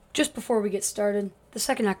Just before we get started, the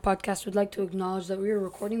Second Act Podcast would like to acknowledge that we are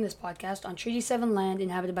recording this podcast on Treaty 7 land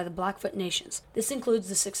inhabited by the Blackfoot Nations. This includes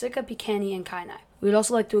the Siksika, Piikani, and Kainai. We would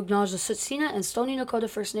also like to acknowledge the Tsuut'ina and Stoney Nakoda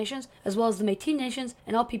First Nations, as well as the Métis Nations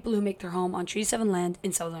and all people who make their home on Treaty 7 land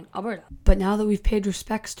in southern Alberta. But now that we've paid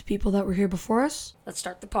respects to people that were here before us, let's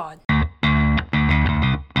start the pod.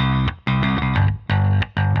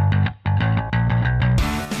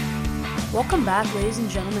 Welcome back, ladies and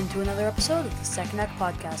gentlemen, to another episode of the Second Act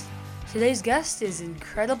Podcast. Today's guest is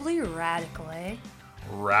incredibly radical, eh?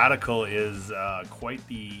 Radical is quite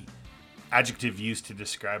the adjective used to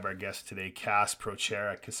describe our guest today,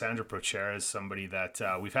 Prochera. Cassandra Prochera is somebody that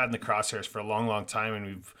we've had in the crosshairs for a long, long time, and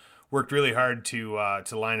we've worked really hard to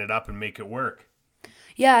line it up and make it work.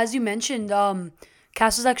 Yeah, as you mentioned,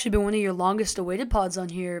 Cass has actually been one of your longest awaited pods on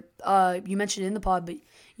here. You mentioned it in the pod, but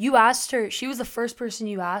you asked her, she was the first person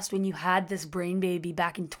you asked when you had this brain baby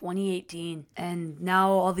back in 2018. And now,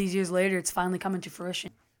 all these years later, it's finally coming to fruition.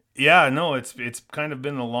 Yeah, no, it's kind of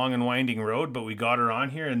been a long and winding road, but we got her on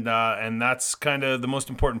here, and that's kind of the most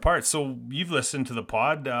important part. So you've listened to the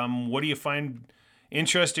pod. What do you find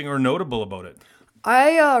interesting or notable about it?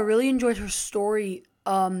 I really enjoyed her story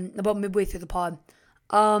about midway through the pod.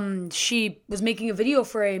 She was making a video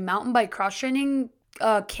for a mountain bike cross-training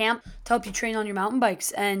camp to help you train on your mountain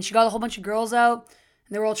bikes, and she got a whole bunch of girls out,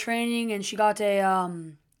 and they were all training, and she got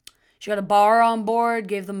a bar on board,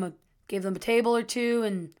 gave them a table or two,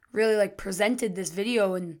 and really presented this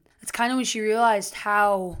video. And it's kind of when she realized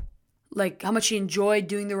how much she enjoyed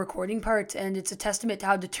doing the recording part, and it's a testament to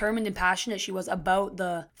how determined and passionate she was about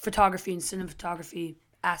the photography and cinematography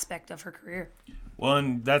aspect of her career. Well,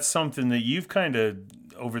 and that's something that you've kind of,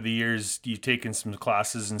 over the years, you've taken some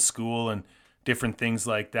classes in school and different things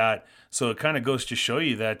like that. So it kind of goes to show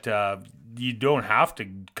you that you don't have to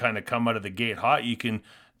kind of come out of the gate hot. You can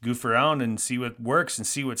goof around and see what works and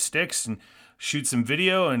see what sticks and shoot some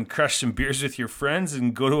video and crush some beers with your friends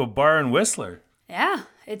and go to a bar and Whistler. Yeah,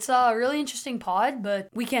 it's a really interesting pod, but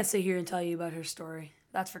we can't sit here and tell you about her story.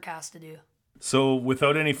 That's for Cass to do. So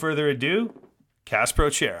without any further ado, Cass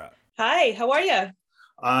Prochera. Hi, how are you?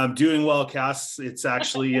 I'm doing well, Cass. It's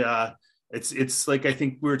actually, it's like I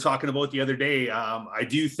think we were talking about the other day. I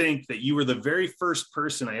do think that you were the very first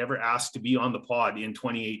person I ever asked to be on the pod in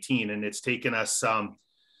 2018, and it's taken us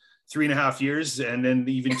 3.5 years, and then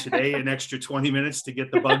even today an extra 20 minutes to get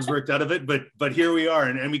the bugs worked out of it. But here we are,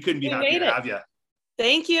 and we couldn't be happier to have you.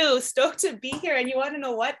 Thank you. Stoked to be here. And you want to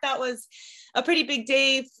know what? That was a pretty big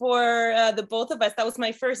day for the both of us. That was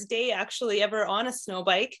my first day actually ever on a snow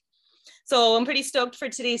bike. So I'm pretty stoked for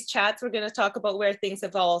today's chats. We're going to talk about where things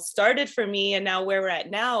have all started for me and now where we're at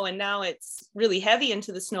now. And now it's really heavy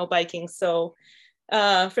into the snow biking. So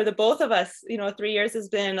for the both of us, 3 years has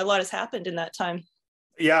been, a lot has happened in that time.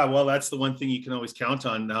 Yeah, well, that's the one thing you can always count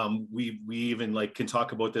on. We even can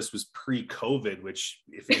talk about this was pre-COVID, which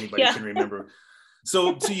if anybody can remember.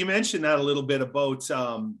 So you mentioned that a little bit about,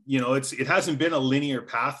 it hasn't been a linear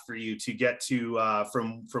path for you to get to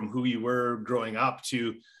from who you were growing up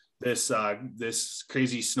to this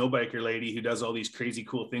crazy snow biker lady who does all these crazy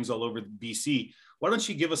cool things all over BC. Why don't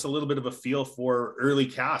you give us a little bit of a feel for early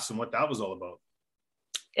Cass and what that was all about?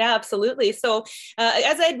 Yeah, absolutely. So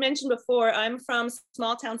as I had mentioned before, I'm from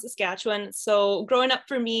small town Saskatchewan. So growing up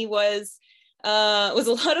for me was a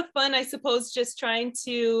lot of fun, I suppose, just trying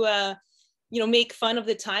to make fun of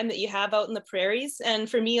the time that you have out in the prairies. And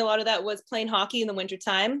for me, a lot of that was playing hockey in the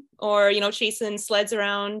wintertime or, chasing sleds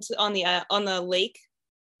around on the lake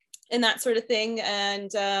and that sort of thing. And,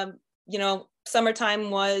 summertime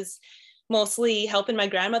was mostly helping my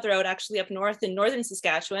grandmother out actually up north in northern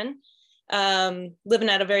Saskatchewan, living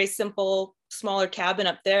at a very simple, smaller cabin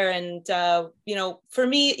up there. And, for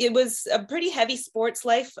me, it was a pretty heavy sports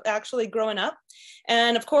life actually growing up.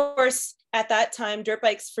 And of course, at that time, dirt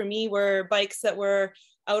bikes for me were bikes that were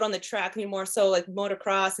out on the track, more so like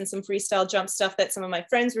motocross and some freestyle jump stuff that some of my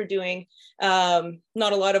friends were doing. Not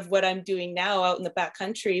a lot of what I'm doing now out in the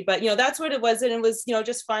backcountry, but, that's what it was. And it was,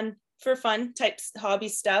 just fun type hobby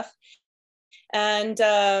stuff. And,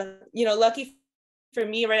 lucky for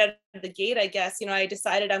me right out of the gate, I guess, I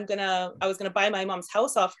decided I was going to buy my mom's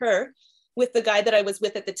house off her with the guy that I was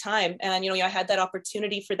with at the time. And, I had that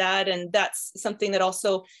opportunity for that. And that's something that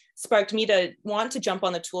also sparked me to want to jump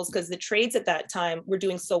on the tools because the trades at that time were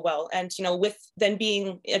doing so well. And, with then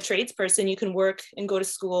being a tradesperson, you can work and go to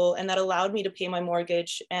school. And that allowed me to pay my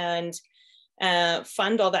mortgage and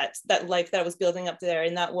fund all that life that I was building up there.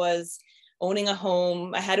 And that was owning a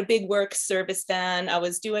home. I had a big work service van. I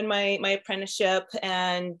was doing my apprenticeship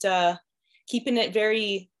and keeping it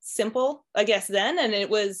very simple, I guess then. And it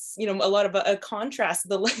was, you know, a lot of a contrast to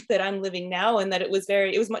the life that I'm living now, and that it was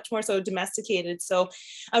much more so domesticated. So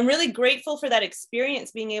I'm really grateful for that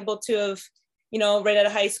experience, being able to have, you know, right out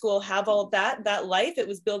of high school, have all of that life. It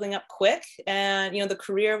was building up quick, and, you know, the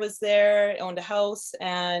career was there, owned a house.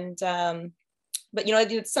 And, but, you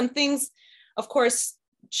know, some things, of course,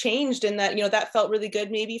 changed in that, you know, that felt really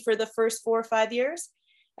good maybe for the first 4 or 5 years.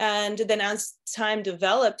 And then as time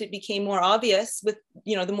developed, it became more obvious with,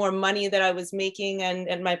 you know, the more money that I was making,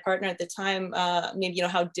 and my partner at the time, maybe, you know,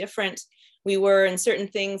 how different we were, and certain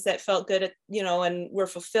things that felt good at, you know, and were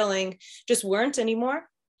fulfilling just weren't anymore.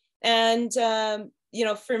 And, you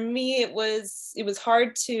know, for me, it was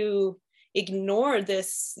hard to ignore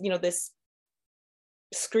this, you know, this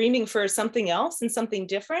screaming for something else and something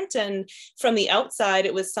different. And from the outside,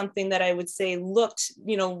 it was something that I would say looked,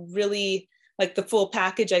 you know, really like the full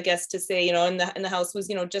package, I guess, to say, you know, and the house was,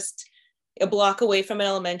 you know, just a block away from an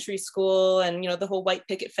elementary school, and, you know, the whole white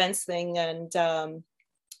picket fence thing. And,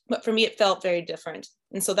 but for me, it felt very different.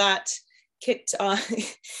 And so that kicked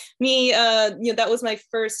me, you know, that was my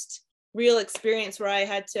first real experience where I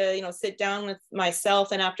had to, you know, sit down with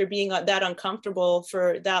myself, and after being that uncomfortable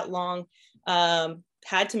for that long,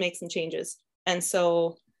 had to make some changes. And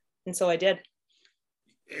so I did.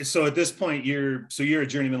 So at this point, you're a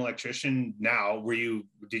journeyman electrician now.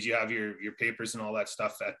 Did you have your papers and all that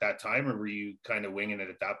stuff at that time, or were you kind of winging it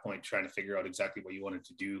at that point, trying to figure out exactly what you wanted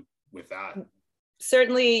to do with that?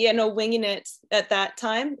 Certainly, you know, winging it at that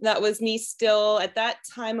time. That was me still at that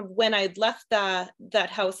time of when I'd left that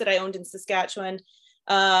house that I owned in Saskatchewan.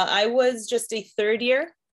 I was just a third year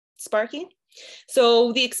Sparky.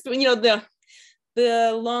 So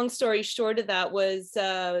the long story short of that was,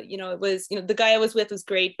 you know, it was, you know, the guy I was with was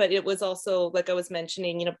great, but it was also, like I was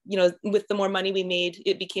mentioning, you know, with the more money we made,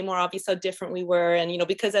 it became more obvious how different we were. And, you know,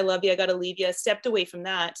 because I love you, I got to leave you. I stepped away from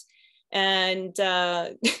that, and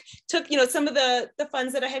took, you know, some of the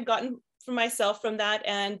funds that I had gotten for myself from that,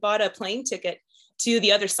 and bought a plane ticket to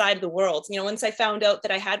the other side of the world. You know, once I found out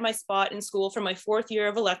that I had my spot in school for my 4th year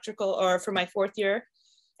of electrical, or for my 4th year,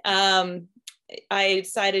 I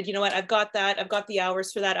decided, you know what, I've got the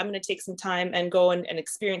hours for that. I'm going to take some time and go and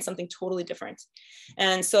experience something totally different.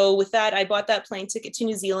 And so with that, I bought that plane ticket to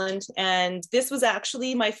New Zealand. And this was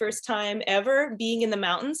actually my first time ever being in the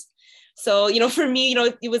mountains. So, you know, for me, you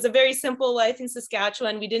know, it was a very simple life in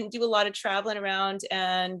Saskatchewan. We didn't do a lot of traveling around.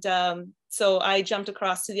 And so I jumped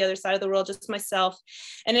across to the other side of the world just myself.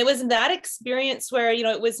 And it was that experience where, you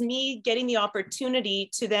know, it was me getting the opportunity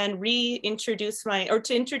to then introduce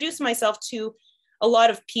myself to a lot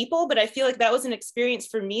of people. But I feel like that was an experience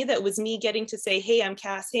for me that was me getting to say, hey, I'm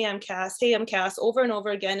Cass, hey, I'm Cass, hey, I'm Cass, over and over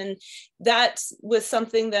again. And that was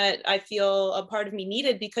something that I feel a part of me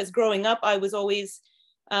needed, because growing up, I was always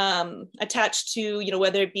attached to, you know,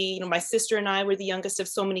 whether it be, you know, my sister and I were the youngest of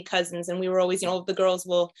so many cousins, and we were always, you know, the girls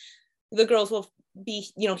will be,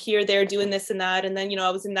 you know, here, there, doing this and that. And then, you know,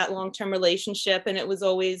 I was in that long-term relationship, and it was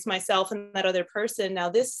always myself and that other person. Now,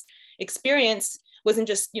 this experience wasn't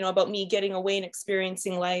just, you know, about me getting away and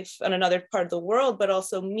experiencing life on another part of the world, but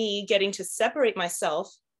also me getting to separate myself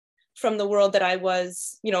from the world that I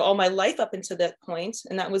was, you know, all my life up until that point.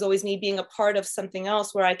 And that was always me being a part of something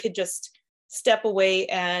else where I could just step away.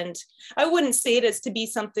 And I wouldn't say it as to be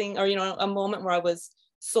something, or, you know, a moment where I was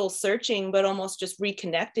soul searching, but almost just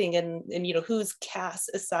reconnecting, and, you know, who's Cass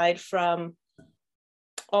aside from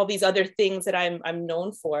all these other things that I'm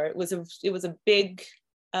known for. It was a big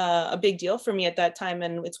deal for me at that time.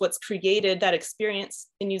 And it's what's created that experience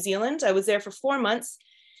in New Zealand. I was there for 4 months.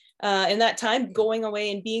 In that time, going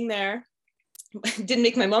away and being there didn't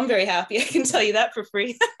make my mom very happy. I can tell you that for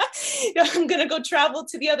free. You know, I'm going to go travel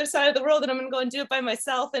to the other side of the world, and I'm going to go and do it by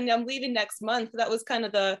myself. And I'm leaving next month. That was kind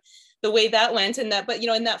of the way that went. And that, but, you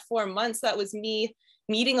know, in that 4 months, that was me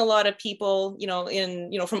meeting a lot of people, you know,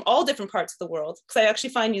 from all different parts of the world. Because I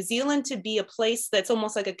actually find New Zealand to be a place that's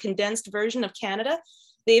almost like a condensed version of Canada.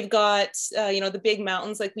 They've got, you know, the big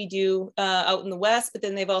mountains like we do out in the West, but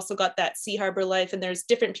then they've also got that sea harbor life. And there's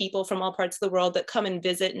different people from all parts of the world that come and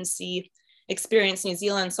visit and experience New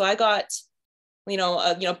Zealand. So I got, you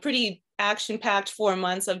know, pretty action-packed 4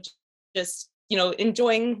 months of just, you know,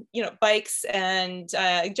 enjoying, you know, bikes, and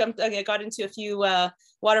I got into a few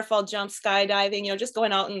waterfall jumps, skydiving, you know, just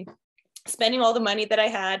going out and spending all the money that I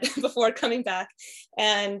had before coming back.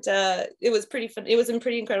 And it was pretty fun. It was a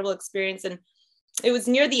pretty incredible experience. And it was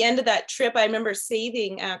near the end of that trip, I remember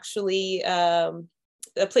saving actually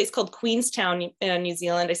a place called Queenstown in New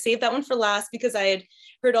Zealand. I saved that one for last because I had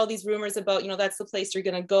heard all these rumors about, that's the place you're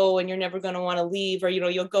going to go and you're never going to want to leave, or,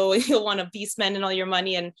 you'll go and you'll want to be spending all your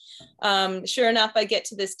money. And sure enough, I get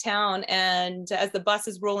to this town, and as the bus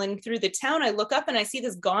is rolling through the town, I look up and I see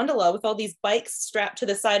this gondola with all these bikes strapped to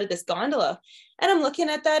the side of this gondola. And I'm looking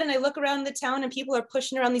at that, and I look around the town and people are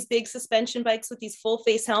pushing around these big suspension bikes with these full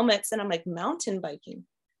face helmets. And I'm like, mountain biking?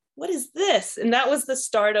 What is this? And that was the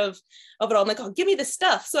start of it all. I'm like, oh, give me the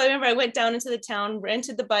stuff. So I remember I went down into the town,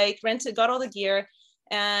 rented the bike, got all the gear.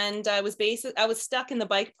 And I was stuck in the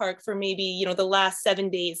bike park for maybe, the last 7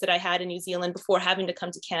 days that I had in New Zealand before having to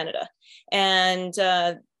come to Canada. And,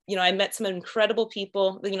 I met some incredible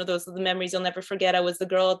people. Those are the memories you'll never forget. I was the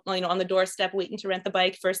girl, on the doorstep waiting to rent the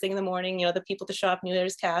bike first thing in the morning, the people to shop knew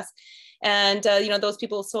there's Cass. And, those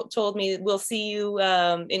people told me, we'll see you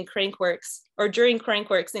in Crankworks or during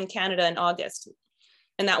Crankworks in Canada in August.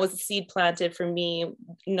 And that was a seed planted for me,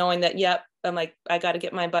 knowing that, yep, I'm like, I got to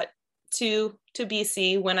get my butt to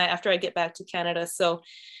BC after I get back to Canada. So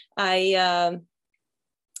I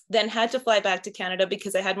then had to fly back to Canada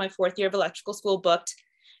because I had my 4th year of electrical school booked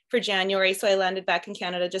for January. So I landed back in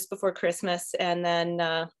Canada just before Christmas. And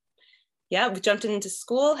then, we jumped into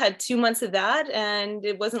school, had 2 months of that. And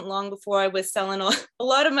it wasn't long before I was selling a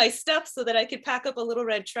lot of my stuff so that I could pack up a little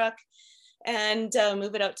red truck and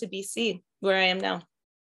move it out to BC, where I am now.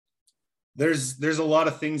 There's a lot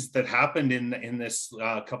of things that happened in this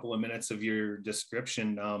couple of minutes of your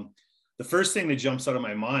description. The first thing that jumps out of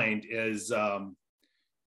my mind is that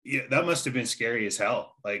must have been scary as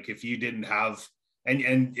hell. Like if you didn't have,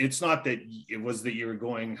 and it's not that it was that you were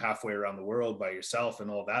going halfway around the world by yourself and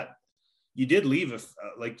all that. You did leave,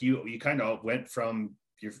 you kind of went from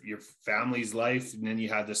your family's life, and then you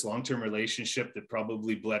had this long-term relationship that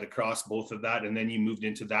probably bled across both of that, and then you moved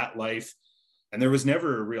into that life. And there was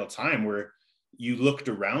never a real time where you looked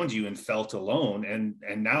around you and felt alone.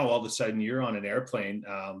 And now all of a sudden you're on an airplane.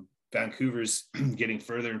 Vancouver's getting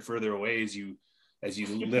further and further away as you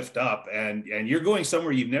lift up, and you're going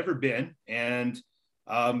somewhere you've never been. And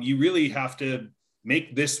you really have to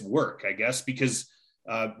make this work, I guess, because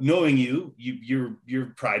knowing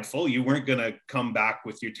you're prideful. You weren't going to come back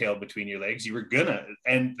with your tail between your legs. You were gonna,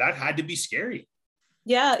 and that had to be scary.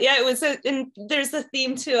 Yeah, it was, and there's a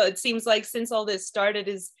theme too. It seems like since all this started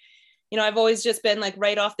is, I've always just been like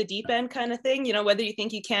right off the deep end kind of thing, whether you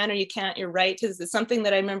think you can or you can't, you're right. Because it's something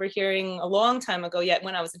that I remember hearing a long time ago, yet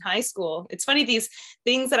when I was in high school. It's funny, these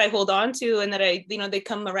things that I hold on to and that they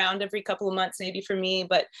come around every couple of months, maybe for me,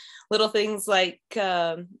 but little things like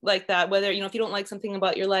that, whether, if you don't like something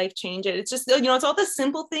about your life, change it. It's just, it's all the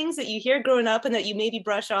simple things that you hear growing up and that you maybe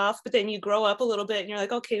brush off, but then you grow up a little bit and you're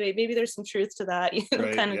like, okay, maybe there's some truth to that,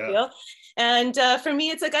 Right, kind of yeah. deal. And for me,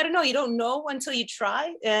 it's like, I don't know, you don't know until you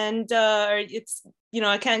try. And it's,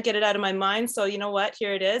 I can't get it out of my mind. So you know what,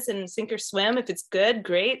 here it is, and sink or swim. If it's good,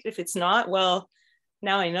 great. If it's not, well,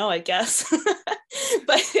 now I know, I guess.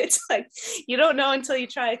 But it's like, you don't know until you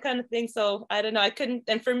try, kind of thing. So I don't know, I couldn't.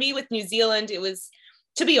 And for me with New Zealand, it was,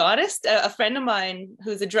 to be honest, a friend of mine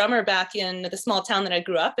who's a drummer back in the small town that I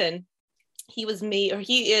grew up in, he is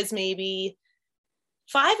maybe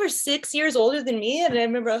 5 or 6 years older than me. And I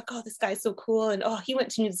remember, like, oh, this guy's so cool. And oh, he went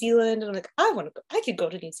to New Zealand. And I'm like, I could go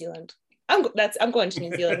to New Zealand. I'm going to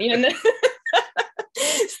New Zealand.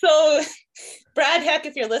 So Brad, heck,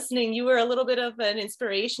 if you're listening, you were a little bit of an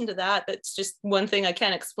inspiration to that. That's just one thing I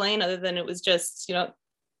can't explain, other than it was just,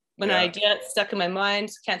 an idea stuck in my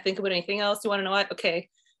mind. Can't think about anything else. You want to know what? Okay,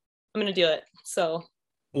 I'm going to do it. So,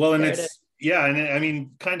 well, and it's, yeah. And I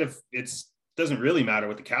mean, kind of, doesn't really matter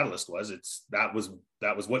what the catalyst was. That was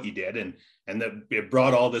what you did. And that it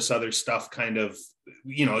brought all this other stuff, kind of,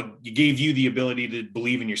 it gave you the ability to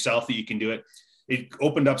believe in yourself that you can do it. It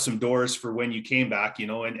opened up some doors for when you came back,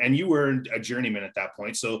 and you were a journeyman at that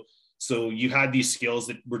point. So you had these skills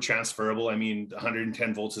that were transferable. I mean,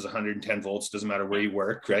 110 volts is 110 volts, doesn't matter where you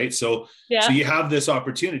work, right? So you have this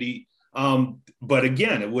opportunity. But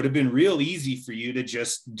again, it would have been real easy for you to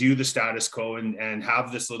just do the status quo and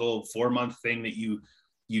have this little 4-month thing that you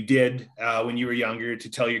did when you were younger to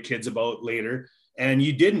tell your kids about later. And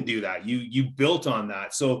you didn't do that. You built on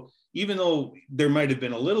that. So even though there might have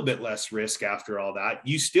been a little bit less risk after all that,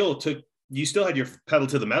 you still had your pedal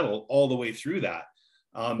to the metal all the way through that.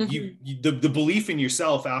 The belief in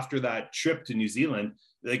yourself after that trip to New Zealand,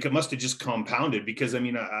 like, it must have just compounded, because I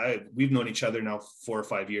mean, we've known each other now 4 or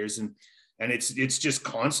 5 years, and it's just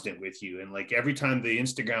constant with you. And like every time the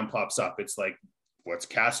Instagram pops up, it's like, what's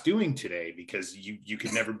Cass doing today? Because you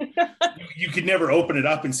could never you could never open it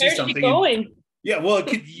up and see something. Going? Yeah, well,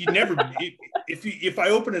 if I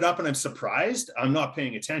open it up and I'm surprised, I'm not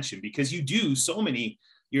paying attention, because you do so many.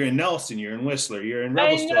 You're in Nelson, you're in Whistler, you're in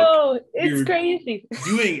I Revelstoke. know, it's you're crazy.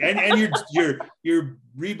 doing, and you're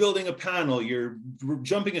rebuilding a panel, you're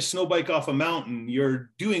jumping a snow bike off a mountain,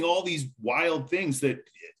 you're doing all these wild things that.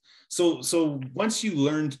 So once you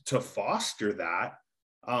learned to foster that,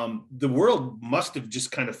 the world must have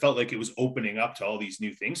just kind of felt like it was opening up to all these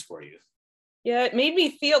new things for you. Yeah, it made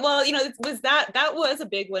me feel, well, it was that was a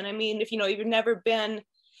big one. I mean, if you've never been,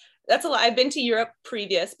 that's a lot. I've been to Europe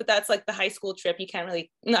previous, but that's like the high school trip. You can't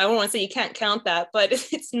really, no, I don't want to say you can't count that, but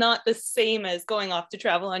it's not the same as going off to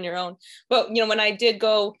travel on your own. But, when I did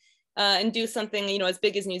go and do something, as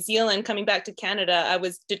big as New Zealand, coming back to Canada, I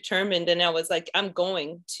was determined, and I was like, I'm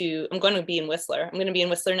going to be in Whistler. I'm going to be in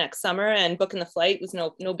Whistler next summer, and booking the flight was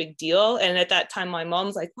no big deal. And at that time, my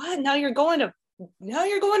mom's like, what? Now you're going to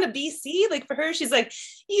BC? Like, for her, she's like,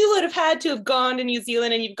 you would have had to have gone to New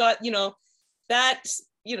Zealand, and you've got, that,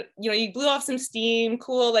 you blew off some steam,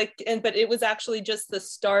 cool. Like, but it was actually just the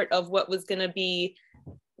start of what was going to be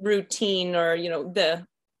routine, or, the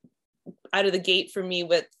out of the gate for me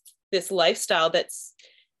with this lifestyle that's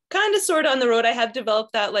kind of sort of on the road. I have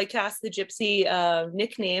developed that, like, Cass the Gypsy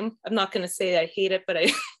nickname. I'm not going to say I hate it, but I'm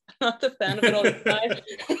not the fan of it all the time.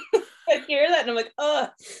 I hear that and I'm like, oh,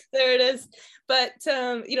 there it is. But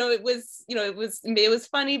it was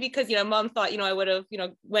funny because Mom thought I would have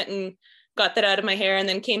went and got that out of my hair, and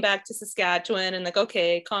then came back to Saskatchewan and like,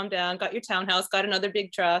 okay, calm down, got your townhouse, got another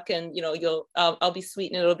big truck, and I'll be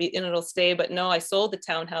sweet and it'll stay. But no, I sold the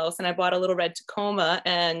townhouse and I bought a little red Tacoma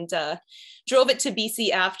and drove it to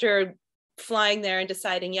BC after flying there and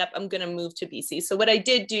deciding, yep, I'm gonna move to BC. So what I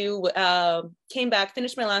did do, came back,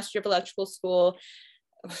 finished my last year of electrical school,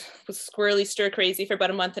 was squirrely stir crazy for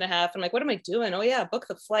about a month and a half. I'm like, what am I doing? Oh yeah, book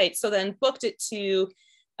the flight. So then booked it to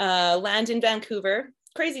land in Vancouver.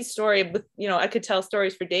 Crazy story, but I could tell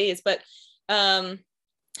stories for days, but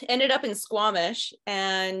ended up in Squamish,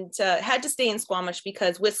 and had to stay in Squamish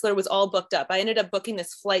because Whistler was all booked up. I ended up booking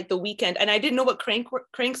this flight the weekend, and I didn't know what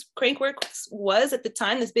Crankworks was at the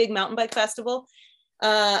time, this big mountain bike festival.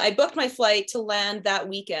 I booked my flight to land that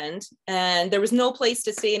weekend, and there was no place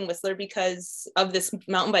to stay in Whistler because of this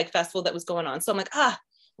mountain bike festival that was going on. So I'm like,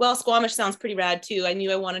 well, Squamish sounds pretty rad too. I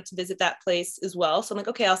knew I wanted to visit that place as well. So I'm like,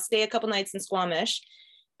 okay, I'll stay a couple nights in Squamish,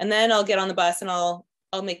 and then I'll get on the bus and I'll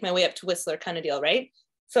make my way up to Whistler, kind of deal, right?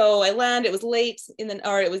 So I land, it was late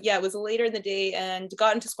it was later in the day, and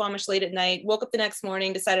got into Squamish late at night, woke up the next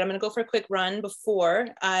morning, decided I'm gonna go for a quick run before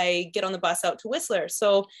I get on the bus out to Whistler.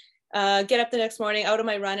 So get up the next morning, out of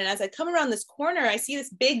my run, and as I come around this corner, I see this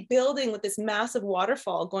big building with this massive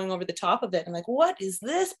waterfall going over the top of it. I'm like, what is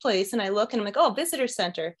this place? And I look and I'm like, oh, visitor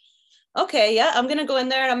center. Okay, yeah, I'm gonna go in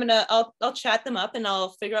there and I'll chat them up and I'll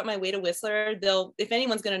figure out my way to Whistler. If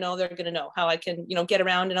anyone's gonna know, they're gonna know how I can, get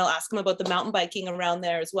around, and I'll ask them about the mountain biking around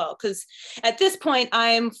there as well. Because at this point,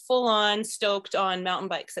 I'm full on stoked on mountain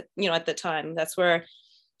bikes at the time. That's why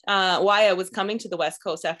I was coming to the West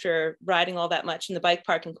Coast after riding all that much in the bike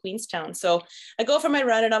park in Queenstown. So I go for my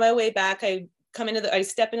run, and on my way back, I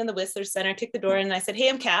step into the Whistler Center, kick the door in, and I said, hey,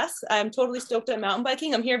 I'm Cass. I'm totally stoked on mountain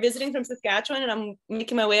biking. I'm here visiting from Saskatchewan, and I'm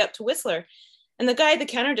making my way up to Whistler. And the guy at the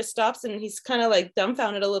counter just stops, and he's kind of like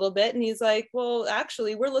dumbfounded a little bit. And he's like, well,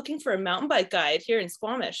 actually, we're looking for a mountain bike guide here in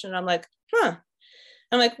Squamish. And I'm like, huh.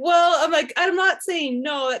 I'm not saying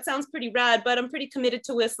no, that sounds pretty rad, but I'm pretty committed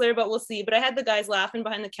to Whistler, but we'll see. But I had the guys laughing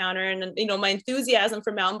behind the counter, and my enthusiasm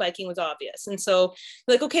for mountain biking was obvious. And so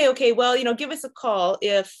like, okay, well, give us a call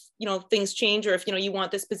if, things change, or if, you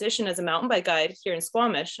want this position as a mountain bike guide here in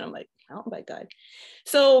Squamish. And I'm like, mountain bike guide.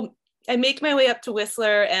 So I make my way up to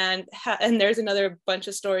Whistler, and there's another bunch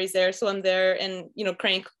of stories there. So I'm there, and,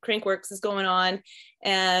 Crankworks is going on,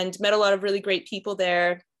 and met a lot of really great people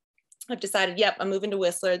there. I've decided, yep, I'm moving to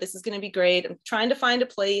Whistler. This is going to be great. I'm trying to find a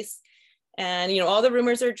place, and all the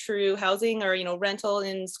rumors are true. Housing or rental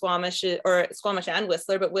in Squamish and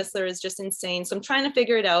Whistler, but Whistler is just insane. So I'm trying to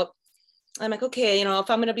figure it out. I'm like, okay, if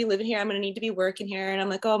I'm going to be living here, I'm going to need to be working here. And I'm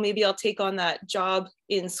like, oh, maybe I'll take on that job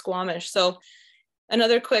in Squamish. So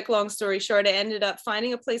another quick, long story short, I ended up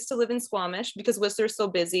finding a place to live in Squamish because Whistler is so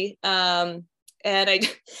busy. And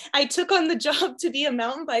I took on the job to be a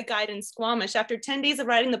mountain bike guide in Squamish. After 10 days of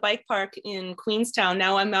riding the bike park in Queenstown,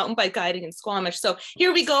 now I'm mountain bike guiding in Squamish. So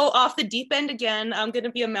here we go, off the deep end again. I'm going to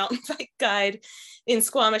be a mountain bike guide in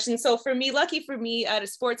Squamish. And so for me, lucky for me,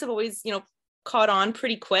 sports have always, caught on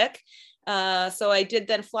pretty quick. So I did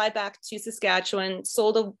then fly back to Saskatchewan,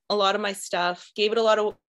 sold a lot of my stuff, gave it a lot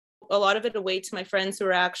of it away to my friends who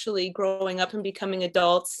are actually growing up and becoming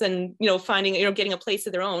adults and, finding, getting a place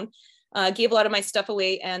of their own. gave a lot of my stuff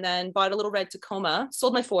away, and then bought a little red Tacoma,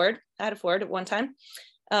 sold my Ford. I had a Ford at one time.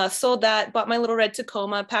 Sold that, bought my little red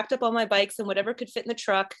Tacoma, packed up all my bikes and whatever could fit in the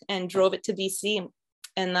truck, and drove it to BC.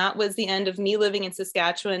 And that was the end of me living in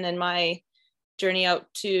Saskatchewan and my journey out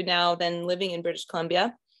to now then living in British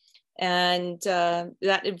Columbia. And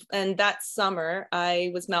that summer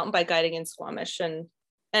I was mountain bike guiding in Squamish, and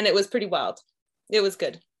it was pretty wild. It was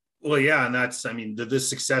good. Well, yeah, and that's, I mean, the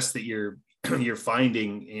success that you're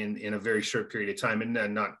finding in a very short period of time, and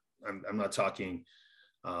I'm not talking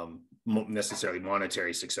necessarily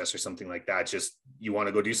monetary success or something like that. Just you want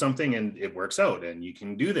to go do something and it works out, and you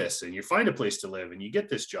can do this, and you find a place to live, and you get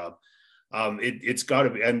this job. It's got to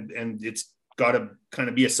be, and it's got to kind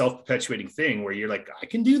of be a self-perpetuating thing where you're like, I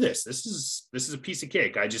can do this. This is a piece of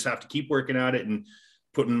cake. I just have to keep working at it and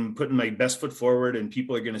putting my best foot forward, and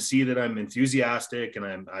people are going to see that I'm enthusiastic and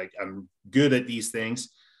I'm good at these things.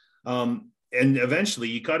 And eventually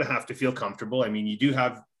you got to have to feel comfortable. I mean, you do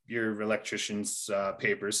have your electrician's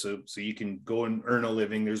papers, so you can go and earn a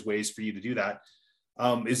living. There's ways for you to do that.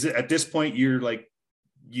 Is it at this point you're like,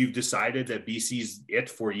 you've decided that BC's it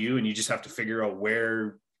for you, and you just have to figure out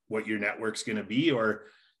what your network's going to be, or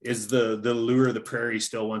is the lure of the prairie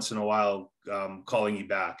still once in a while calling you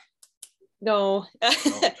back? No,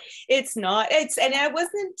 it's not. And I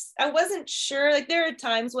wasn't sure. Like, there are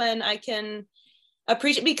times when I can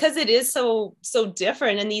appreciate, because it is so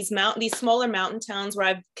different, and these smaller mountain towns where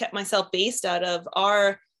I've kept myself based out of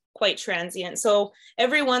are quite transient. So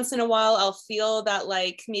every once in a while I'll feel that,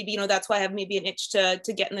 like, maybe, that's why I have maybe an itch to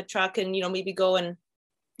get in the truck and, maybe go and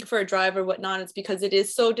for a drive or whatnot. It's because it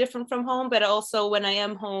is so different from home. But also when I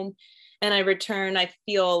am home and I return, I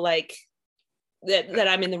feel like that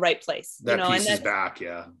I'm in the right place. That piece is back.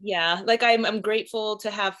 Yeah. Like I'm grateful to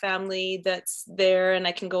have family that's there, and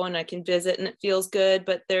I can go and I can visit, and it feels good.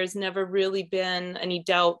 But there's never really been any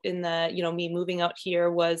doubt in that, me moving out here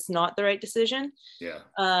was not the right decision. Yeah.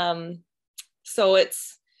 So and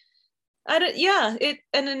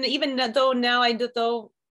then even though now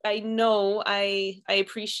I know I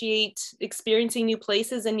appreciate experiencing new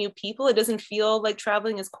places and new people, it doesn't feel like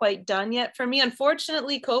traveling is quite done yet for me.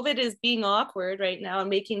 Unfortunately, COVID is being awkward right now and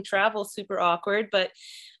making travel super awkward, but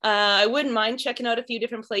I wouldn't mind checking out a few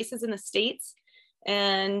different places in the States,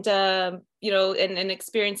 and and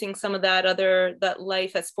experiencing some of that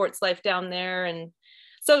life, that sports life down there. And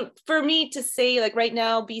so for me to say, like, right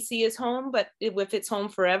now BC is home, but if it's home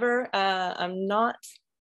forever, I'm not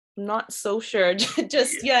so sure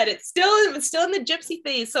just yet. It's still in the gypsy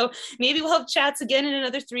phase. So maybe we'll have chats again in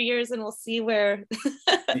another 3 years, and we'll see where.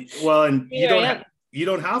 Well, and you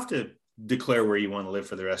don't have to declare where you want to live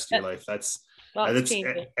for the rest of your life. That's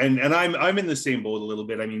and I'm in the same boat a little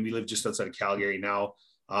bit. I mean, we live just outside of Calgary now.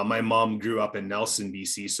 My mom grew up in Nelson,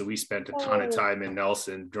 BC, so we spent a ton of time in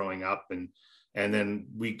Nelson growing up, and then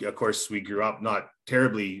we grew up not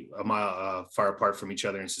terribly a mile far apart from each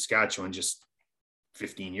other in Saskatchewan, just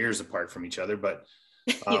 15 years apart from each other, but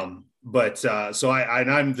I'm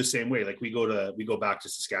the same way. Like, we go back to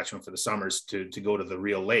Saskatchewan for the summers to go to the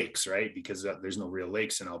real lakes, right? Because there's no real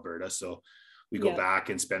lakes in Alberta, so we go back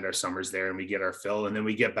and spend our summers there, and we get our fill, and then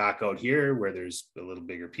we get back out here where there's a little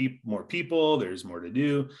bigger more people, there's more to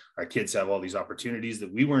do. Our kids have all these opportunities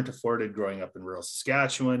that we weren't afforded growing up in rural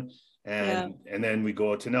Saskatchewan. And then we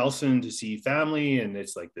go out to Nelson to see family, and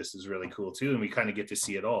it's like, this is really cool too, and we kind of get to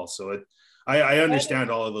see it all. So I understand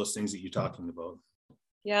all of those things that you're talking about.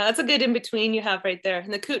 Yeah, that's a good in between you have right there.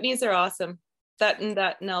 And the Kootenays are awesome. That in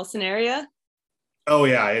that Nelson area. Oh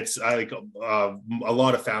yeah, I like a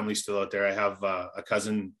lot of family still out there. I have a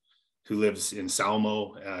cousin who lives in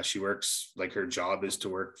Salmo. She works, like, her job is to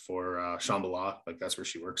work for Shambhala. Like, that's where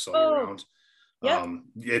she works all year round. Yeah.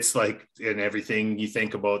 It's like, in everything you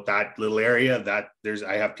think about that little area,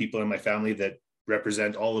 I have people in my family that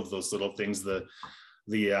represent all of those little things. The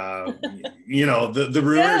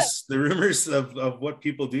rumors of what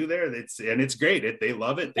people do there. It's great. They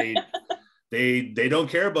love it. They don't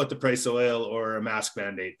care about the price of oil or a mask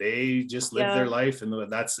mandate. They just live their life,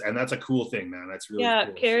 and that's a cool thing, man. That's really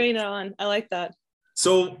cool. Carrying on. I like that.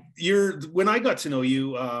 So when I got to know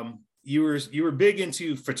you, you were big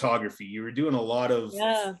into photography. You were doing a lot of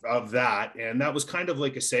that, and that was kind of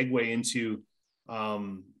like a segue into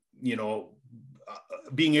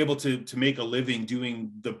being able to make a living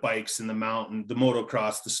doing the bikes and the mountain, the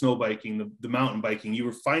motocross, the snow biking, the mountain biking. You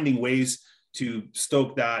were finding ways to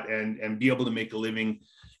stoke that and be able to make a living,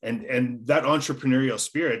 and that entrepreneurial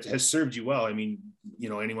spirit has served you well. I mean,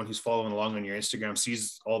 anyone who's following along on your Instagram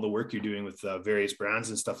sees all the work you're doing with various brands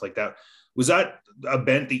and stuff like that. Was that a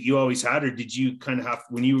bent that you always had, or did you kind of have,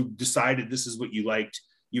 when you decided this is what you liked,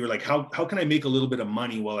 you were like, how can I make a little bit of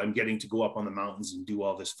money while I'm getting to go up on the mountains and do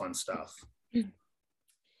all this fun stuff?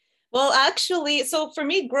 Well, actually, so for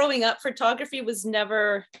me growing up, photography was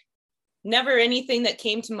never anything that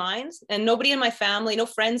came to mind, and nobody in my family, no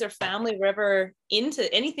friends or family were ever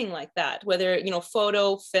into anything like that, whether, you know,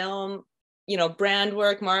 photo, film, you know, brand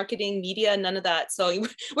work, marketing, media, none of that. So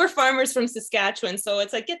we're farmers from Saskatchewan. So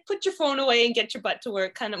it's like, put your phone away and get your butt to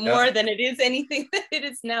work, kind of more than it is anything that it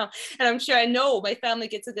is now. And I'm sure, I know my family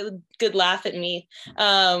gets a good laugh at me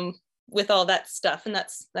with all that stuff. And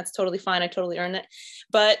that's totally fine. I totally earn it.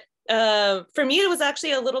 But for me, it was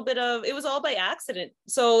actually a little bit of, it was all by accident.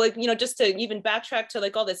 So like, you know, just to even backtrack to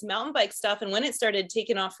like all this mountain bike stuff. And when it started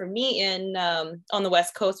taking off for me in, on the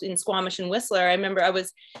West Coast in Squamish and Whistler, I remember I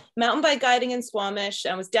was mountain bike guiding in Squamish.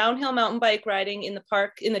 I was downhill mountain bike riding in the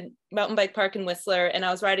park, in the mountain bike park in Whistler. And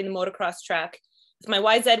I was riding the motocross track with my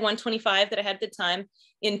YZ 125 that I had at the time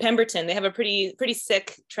in Pemberton. They have a pretty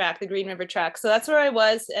sick track, the Green River track. So that's where I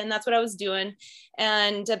was, and that's what I was doing.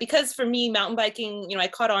 And because for me, mountain biking, you know, I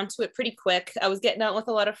caught on to it pretty quick. I was getting out with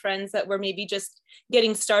a lot of friends that were maybe just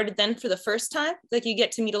getting started then for the first time. Like you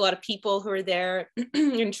get to meet a lot of people who are there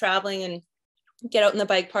and traveling and get out in the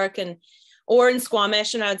bike park or in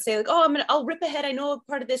Squamish, and I would say like, oh, I'll rip ahead. I know a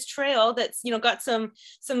part of this trail that's, you know, got some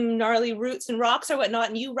gnarly roots and rocks or whatnot,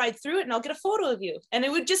 and you ride through it and I'll get a photo of you. And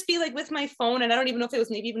it would just be like with my phone, and I don't even know if it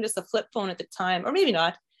was maybe even just a flip phone at the time, or maybe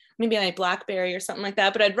not, maybe my BlackBerry or something like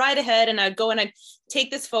that. But I'd ride ahead and I'd go and I'd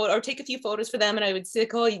take this photo or take a few photos for them, and I would say,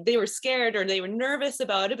 oh, they were scared or they were nervous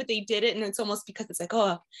about it, but they did it. And it's almost because it's like,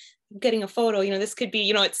 oh, I'm getting a photo, you know, this could be,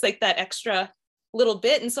 you know, it's like that extra little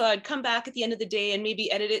bit. And so I'd come back at the end of the day and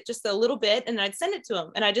maybe edit it just a little bit, and I'd send it to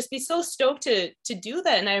them, and I'd just be so stoked to do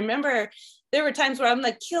that. And I remember there were times where I'm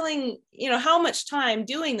like killing, you know, how much time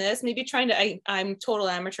doing this, maybe trying to, I'm total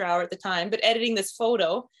amateur hour at the time, but editing this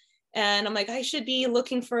photo. And I'm like, I should be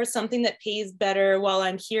looking for something that pays better while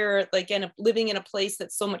I'm here, like living in a place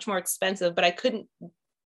that's so much more expensive, but I couldn't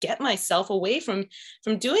get myself away from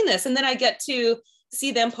doing this. And then I get to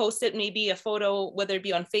see them post it, maybe a photo, whether it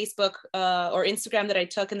be on Facebook or Instagram that I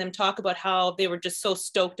took, and them talk about how they were just so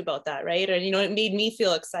stoked about that, right? And, you know, it made me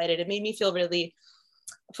feel excited. It made me feel really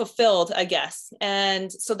fulfilled, I guess. And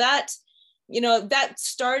so that, you know, that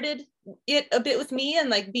started it a bit with me, and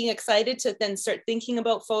like being excited to then start thinking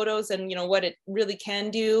about photos and, you know, what it really can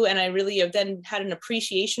do. And I really have then had an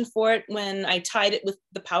appreciation for it when I tied it with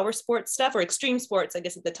the power sports stuff, or extreme sports, I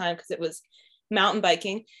guess at the time, because it was mountain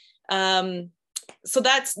biking. So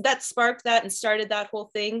that sparked that and started that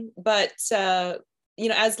whole thing. But you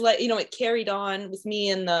know, as you know, it carried on with me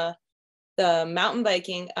in the mountain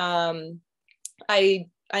biking. I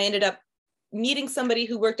ended up meeting somebody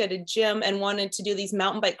who worked at a gym and wanted to do these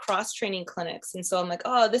mountain bike cross training clinics. And so I'm like,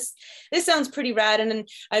 oh, this sounds pretty rad. And then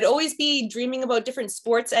I'd always be dreaming about different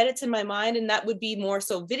sports edits in my mind, and that would be more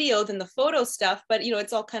so video than the photo stuff. But, you know,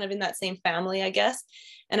 it's all kind of in that same family, I guess.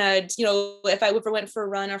 And I'd, you know, if I ever went for a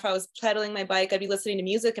run or if I was pedaling my bike, I'd be listening to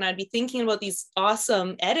music and I'd be thinking about these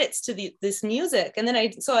awesome edits to this music. And then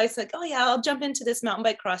I was like, oh yeah, I'll jump into this mountain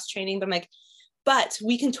bike cross training. But I'm like, but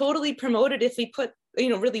we can totally promote it if we put, you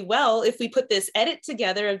know, really well, if we put this edit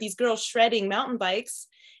together of these girls shredding mountain bikes,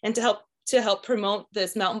 and to help promote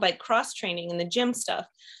this mountain bike cross training and the gym stuff.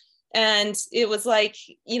 And it was like,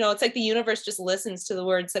 you know, it's like the universe just listens to the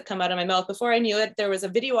words that come out of my mouth. Before I knew it, there was a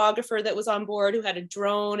videographer that was on board who had a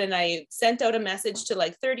drone, and I sent out a message to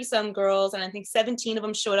like 30 some girls, and I think 17 of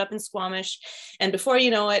them showed up in Squamish. And before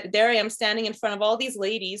you know it, there I am standing in front of all these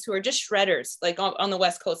ladies who are just shredders, like on the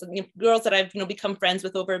West Coast, you know, girls that I've, you know, become friends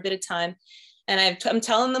with over a bit of time. And I'm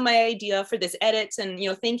telling them my idea for this edit, and, you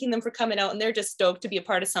know, thanking them for coming out, and they're just stoked to be a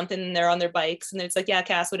part of something, and they're on their bikes, and it's like, yeah,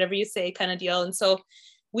 Cass, whatever you say kind of deal. And so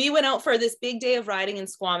we went out for this big day of riding in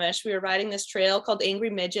Squamish. We were riding this trail called Angry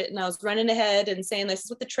Midget, and I was running ahead and saying, this is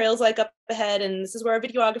what the trail's like up ahead, and this is where our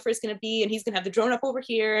videographer is going to be, and he's going to have the drone up over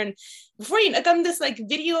here. And before you know, I'm this like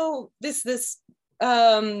video, this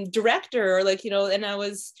director, or like, you know, and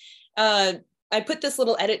I put this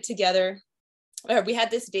little edit together. We had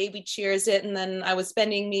this day, we cheers it, and then I was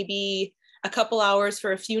spending maybe a couple hours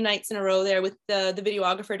for a few nights in a row there with the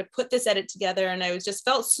videographer to put this edit together. And I was just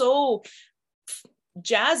felt so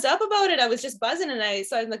jazzed up about it. I was just buzzing, and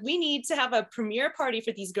so I'm like, we need to have a premiere party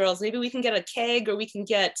for these girls. Maybe we can get a keg, or we can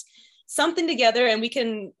get something together, and we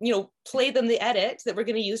can, you know, play them the edit that we're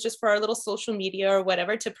going to use just for our little social media or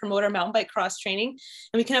whatever to promote our mountain bike cross training,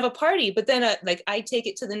 and we can have a party. But then like I take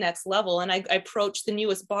it to the next level, and I approached the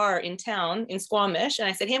newest bar in town in Squamish, and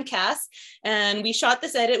I said, hey, I'm Cass, and we shot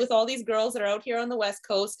this edit with all these girls that are out here on the West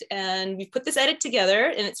Coast, and we put this edit together,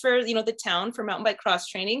 and it's for, you know, the town, for mountain bike cross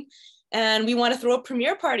training, and we want to throw a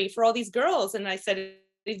premiere party for all these girls. And I said,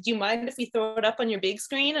 do you mind if we throw it up on your big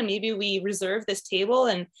screen and maybe we reserve this table?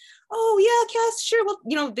 And, oh yeah, Cass, sure. Well,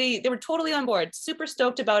 you know, they were totally on board, super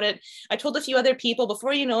stoked about it. I told a few other people.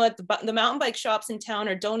 Before you know it, the mountain bike shops in town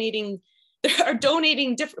are donating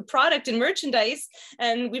different product and merchandise,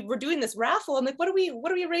 and we were doing this raffle. I'm like, what are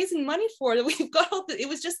we raising money for? We've got it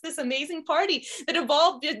was just this amazing party that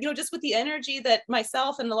evolved, you know, just with the energy that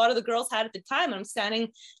myself and a lot of the girls had at the time. I'm standing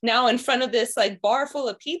now in front of this like bar full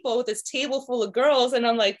of people with this table full of girls, and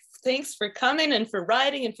I'm like, thanks for coming and for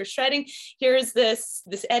riding and for shredding. Here's this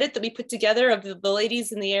edit that we put together of the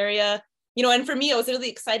ladies in the area. You know, and for me, I was really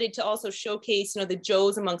excited to also showcase, you know, the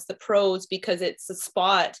Joes amongst the pros, because it's a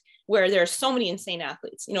spot where there are so many insane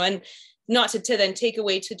athletes, you know, and not to then take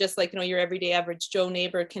away to just like, you know, your everyday average Joe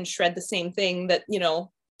neighbor can shred the same thing that, you know,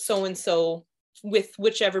 so-and-so with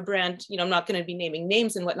whichever brand, you know, I'm not going to be naming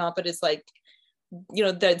names and whatnot, but it's like, you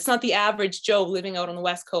know, it's not the average Joe living out on the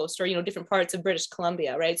West Coast or, you know, different parts of British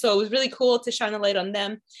Columbia, right? So it was really cool to shine the light on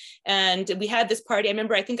them. And we had this party. I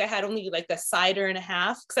remember, I think I had only like a cider and a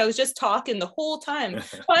half because I was just talking the whole time.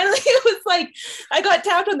 Finally, it was like, I got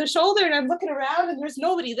tapped on the shoulder and I'm looking around and there's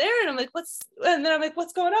nobody there. And I'm like, what's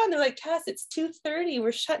going on? They're like, Cass, it's 2:30.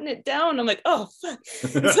 We're shutting it down. I'm like, oh, fuck.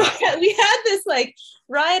 So we had this like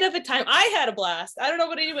riot of a time. I had a blast. I don't know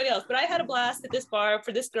about anybody else, but I had a blast at this bar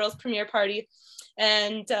for this girl's premiere party.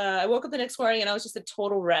 And I woke up the next morning and I was just a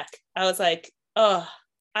total wreck. I was like, oh,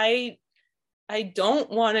 I don't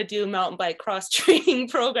want to do mountain bike cross training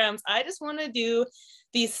programs. I just want to do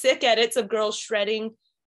these sick edits of girls shredding,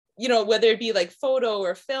 you know, whether it be like photo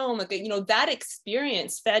or film, like, you know, that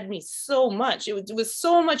experience fed me so much. It was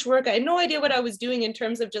so much work. I had no idea what I was doing in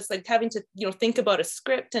terms of just like having to, you know, think about a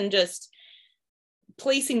script and just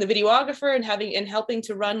placing the videographer and helping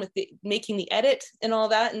to run with making the edit and all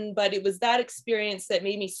that. But it was that experience that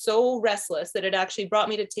made me so restless that it actually brought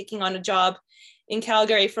me to taking on a job in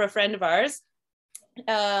Calgary for a friend of ours.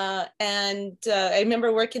 I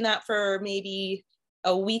remember working that for maybe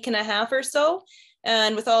a week and a half or so.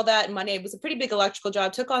 And with all that money, it was a pretty big electrical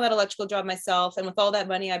job, took on that electrical job myself. And with all that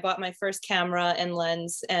money, I bought my first camera and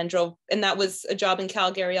lens and drove, and that was a job in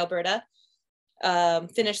Calgary, Alberta.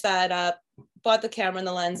 Finished that up, bought the camera and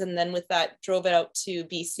the lens, and then with that drove it out to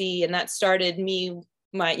BC. And that started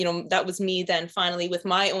that was me then finally with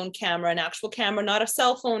my own camera, an actual camera, not a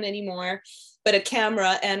cell phone anymore, but a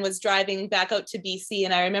camera, and was driving back out to BC.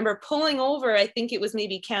 And I remember pulling over, I think it was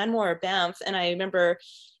maybe Canmore or Banff. And I remember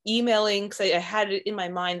emailing, because I had it in my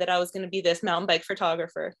mind that I was going to be this mountain bike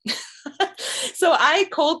photographer. So I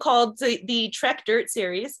cold called the Trek Dirt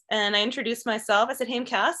series and I introduced myself. I said, hey, I'm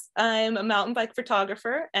Cass. I'm a mountain bike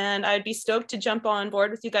photographer and I'd be stoked to jump on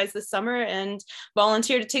board with you guys this summer and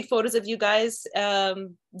volunteer to take photos of you guys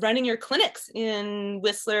running your clinics in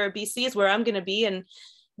Whistler, BC is where I'm going to be. And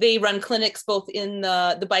they run clinics both in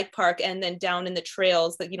the bike park and then down in the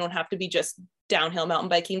trails, that you don't have to be just downhill mountain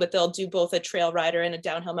biking, but they'll do both a trail rider and a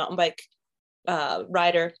downhill mountain bike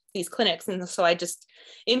rider, these clinics. And so I just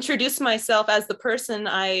introduced myself as the person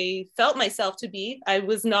I felt myself to be. I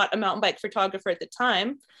was not a mountain bike photographer at the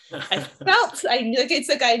time. I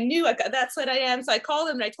knew that's what I am. So I called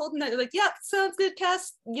them and I told them that. They're like, yeah, sounds good,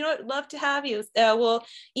 Cass. You know, love to have you.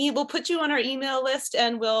 We'll put you on our email list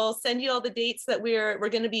and we'll send you all the dates that we're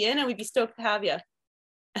going to be in, and we'd be stoked to have you.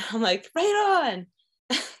 I'm like, right on.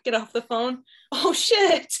 Get off the phone. Oh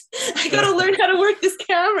shit, I gotta learn how to work this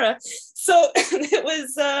camera. So it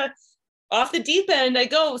was off the deep end I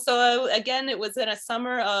go. So again, it was in a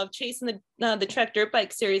summer of chasing the Trek Dirt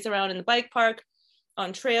Bike series around in the bike park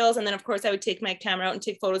on trails. And then of course I would take my camera out and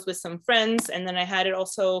take photos with some friends. And then I had it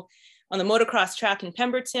also on the motocross track in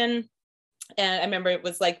Pemberton. And I remember it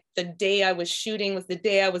was like the day I was shooting was the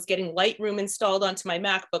day I was getting Lightroom installed onto my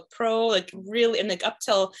MacBook Pro, like really, and like up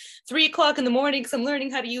till 3 o'clock in the morning, because I'm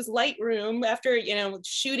learning how to use Lightroom after, you know,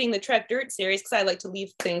 shooting the Trek Dirt series, because I like to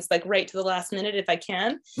leave things like right to the last minute if I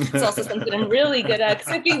can. It's also something I'm really good at.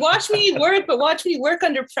 Because if you watch me work, but watch me work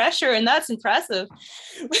under pressure, and that's impressive.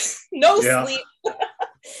 No sleep.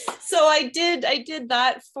 So I did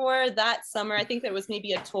that for that summer. I think there was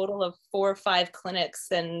maybe a total of 4 or 5 clinics,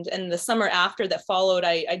 and the summer after that followed,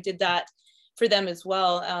 I did that for them as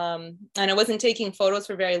well. And I wasn't taking photos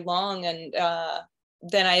for very long, and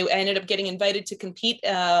then I ended up getting invited to compete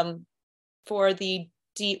for the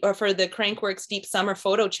Crankworks Deep Summer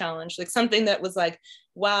Photo Challenge, like something that was like,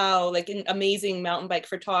 wow, like amazing mountain bike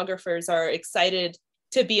photographers are excited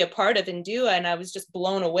to be a part of and do. And I was just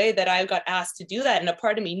blown away that I got asked to do that. And a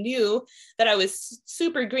part of me knew that I was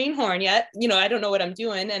super greenhorn yet, you know, I don't know what I'm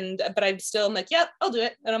doing. But I'm like, yep, I'll do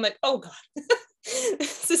it. And I'm like, oh God,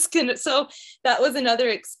 this is gonna, so that was another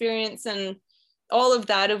experience. And all of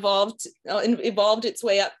that evolved its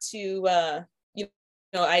way up to,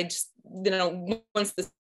 I just, once the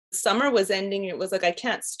summer was ending, it was like, I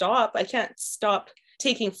can't stop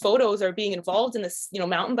taking photos or being involved in this,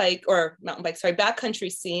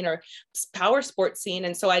 backcountry scene or power sports scene.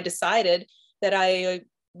 And so I decided that I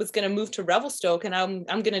was going to move to Revelstoke, and I'm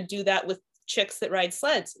going to do that with chicks that ride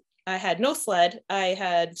sleds. I had no sled. I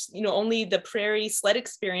had, only the prairie sled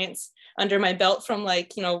experience under my belt from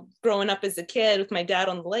growing up as a kid with my dad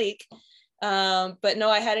on the lake. But no,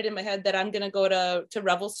 I had it in my head that I'm going to go to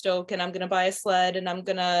Revelstoke, and I'm going to buy a sled, and I'm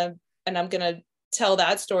going to tell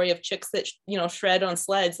that story of chicks that, shred on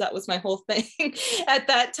sleds. That was my whole thing at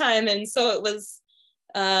that time. And so it was,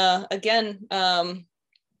 again,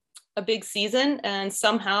 a big season. And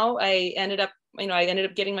somehow I ended up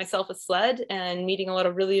getting myself a sled and meeting a lot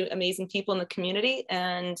of really amazing people in the community,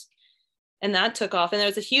 and that took off. And there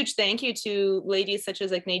was a huge thank you to ladies such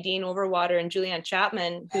as Nadine Overwater and Julianne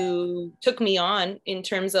Chapman, who took me on in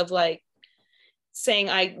terms of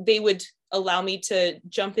saying they would allow me to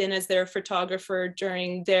jump in as their photographer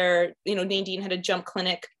during their, Nadine had a jump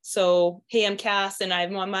clinic. So, hey, I'm Cass, and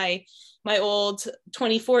I'm on my old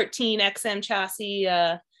 2014 XM chassis,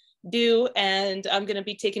 and I'm going to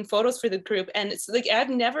be taking photos for the group. And it's I've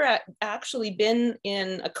never actually been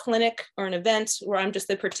in a clinic or an event where I'm just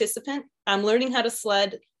the participant. I'm learning how to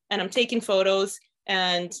sled, and I'm taking photos,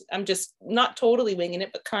 and I'm just not totally winging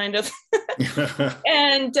it, but kind of.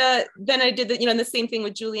 And then I did the same thing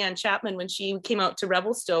with Julianne Chapman when she came out to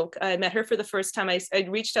Revelstoke. I met her for the first time. I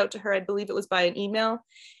reached out to her, I believe it was by an email.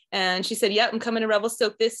 And she said, yeah, I'm coming to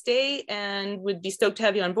Revelstoke this day and would be stoked to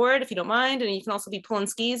have you on board if you don't mind. And you can also be pulling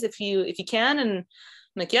skis if you can. And I'm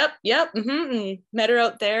like, yep. And met her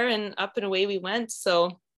out there, and up and away we went.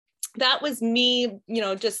 So that was me,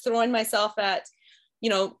 just throwing myself at,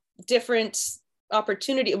 different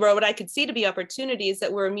opportunity, or what I could see to be opportunities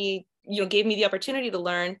that were me, gave me the opportunity to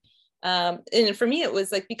learn. And for me, it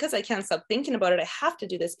was because I can't stop thinking about it, I have to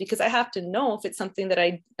do this, because I have to know if it's something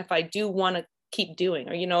that if I do want to keep doing,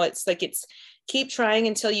 or it's keep trying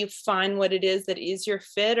until you find what it is that is your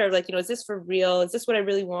fit, or is this for real, is this what I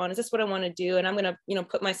really want, is this what I want to do? And I'm gonna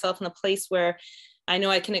put myself in a place where I know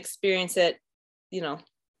I can experience it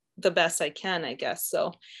the best I can, I guess.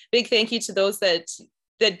 So big thank you to those that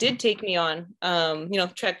did take me on.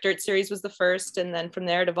 Trek Dirt Series was the first, and then from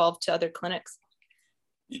there it evolved to other clinics.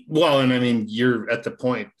 Well, and I mean, you're at that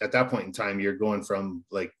point in time, you're going from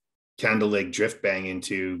Candle Lake drift bang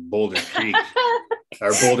into Boulder Creek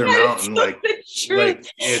or Boulder Mountain. It's and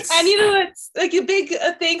it's a big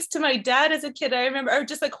thanks to my dad as a kid. I remember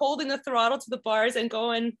just holding the throttle to the bars and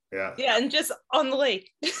going, and just on the lake.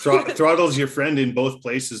 Throttle's your friend in both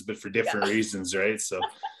places, but for different reasons, right?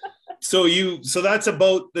 So that's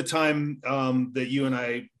about the time that you and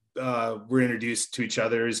I were introduced to each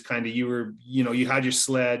other. Is kind of, you had your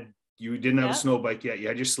sled, you didn't have a snow bike yet, you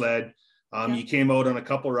had your sled. You came out on a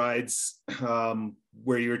couple rides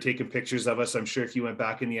where you were taking pictures of us. I'm sure if you went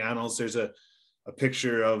back in the annals, there's a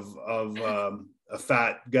picture of a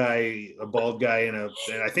fat guy, a bald guy, and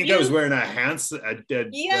I think I was wearing a Hanson.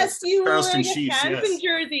 You were wearing a Hanson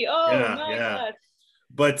jersey. Oh my God.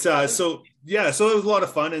 But so it was a lot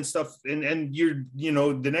of fun and stuff. And you're,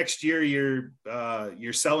 the next year you're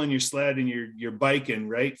selling your sled and you're biking,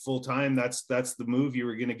 right? Full time. That's the move. You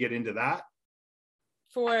were going to get into that.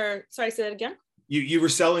 Sorry, say that again. You were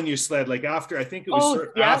selling your sled after, I think it was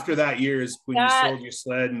after that year is when you sold your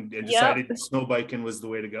sled and decided snow biking was the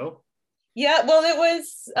way to go. Yeah, well, it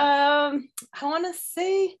was I want to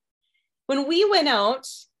say when we went out,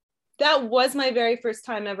 that was my very first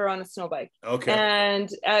time ever on a snow bike. Okay. And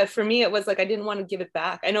for me, it was I didn't want to give it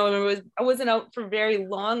back. I know I wasn't out for very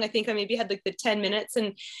long. I think I maybe had the 10 minutes,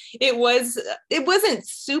 and it wasn't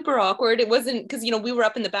super awkward. It wasn't because, we were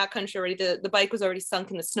up in the backcountry already. The bike was already sunk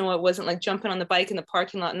in the snow. It wasn't jumping on the bike in the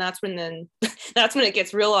parking lot. And that's when it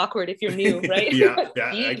gets real awkward if you're new, right? yeah,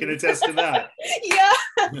 I can attest to that. Yeah.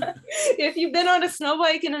 If you've been on a snow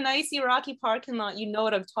bike in an icy, rocky parking lot, you know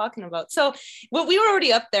what I'm talking about. So we were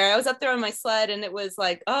already up there. I was up there on my sled, and it was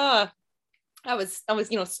I was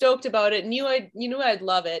stoked about it. Knew I'd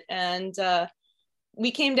love it. And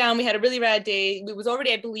we came down, we had a really rad day. It was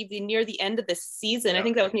already, I believe, near the end of the season. I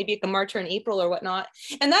think that was maybe March or in April or whatnot.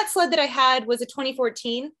 And that sled that I had was a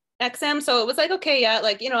 2014 XM. So it was okay,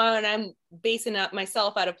 and I'm basing up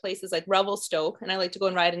myself out of places like Revelstoke, and I like to go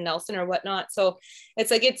and ride in Nelson or whatnot. So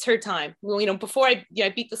it's it's her time. Well, before I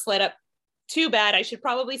beat the sled up too bad, I should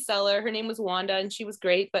probably sell her. Her name was Wanda, and she was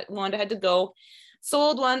great, but Wanda had to go.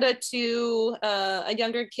 Sold Wanda to a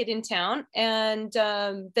younger kid in town. And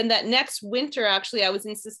then that next winter, actually, I was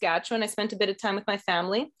in Saskatchewan. I spent a bit of time with my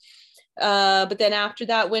family. But then after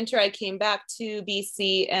that winter, I came back to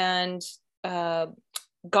BC and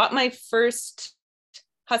got my first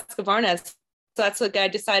Husqvarna. So that's what I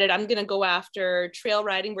decided I'm going to go after trail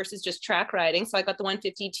riding versus just track riding. So I got the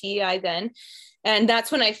 150 TI then. And that's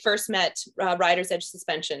when I first met Rider's Edge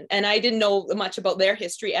Suspension. And I didn't know much about their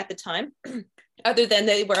history at the time, other than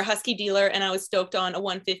they were a Husky dealer and I was stoked on a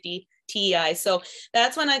 150 TI. So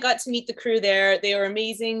that's when I got to meet the crew there. They were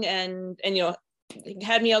amazing and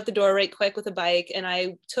had me out the door right quick with a bike. And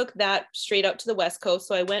I took that straight out to the West Coast.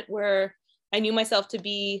 So I went where I knew myself to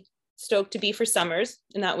be stoked to be for summers,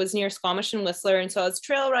 and that was near Squamish and Whistler. And so I was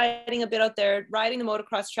trail riding a bit out there, riding the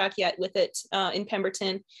motocross track yet with it in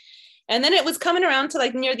Pemberton. And then it was coming around to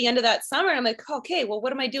like near the end of that summer. I'm like, okay, well,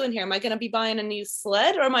 what am I doing here? Am I going to be buying a new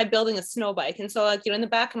sled or am I building a snow bike? And so like, in the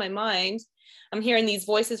back of my mind, I'm hearing these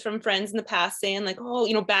voices from friends in the past saying like,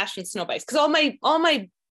 oh, bashing snow bikes. Cause all my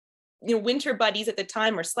winter buddies at the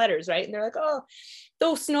time were sledders, right? And they're like, oh,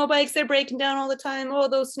 those snow bikes, they're breaking down all the time. Oh,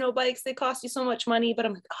 those snow bikes, they cost you so much money. But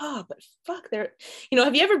I'm like, oh, but fuck, they're,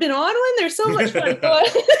 have you ever been on one? They're so much fun. So,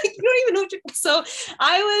 you don't even know what you're, so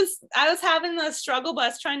I was having the struggle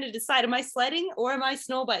bus trying to decide, am I sledding or am I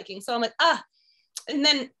snow biking? So I'm like, and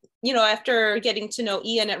then, after getting to know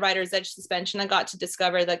Ian at Rider's Edge Suspension, I got to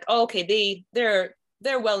discover like, oh, okay, they're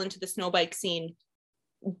well into the snow bike scene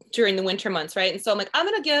during the winter months, right? And so I'm like, I'm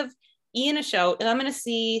going to give Ian a shout and I'm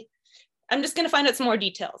just going to find out some more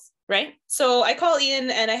details, right? So I call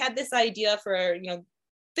Ian and I had this idea for,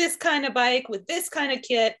 this kind of bike with this kind of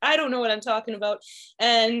kit. I don't know what I'm talking about.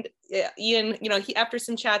 And Ian, he, after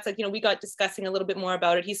some chats, like, we got discussing a little bit more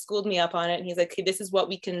about it. He schooled me up on it and he's like, okay, this is what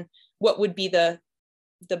would be the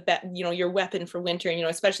your weapon for winter,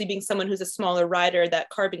 especially being someone who's a smaller rider, that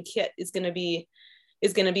carbon kit is going to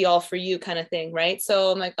be all for you kind of thing, right?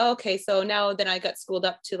 So I'm like, okay, so now then I got schooled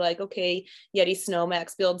up to like, okay, Yeti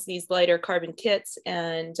SnowMax builds these lighter carbon kits,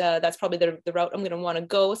 and that's probably the route I'm going to want to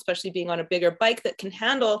go, especially being on a bigger bike that can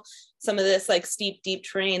handle some of this like steep, deep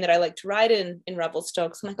terrain that I like to ride in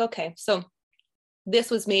Revelstoke. So I'm like, okay, so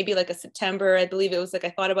this was maybe like a September, I believe it was like,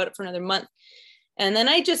 I thought about it for another month. And then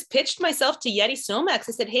I just pitched myself to Yeti SnowMax.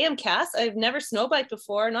 I said, hey, I'm Cass. I've never snowbiked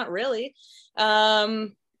before, not really.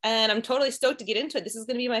 And I'm totally stoked to get into it. This is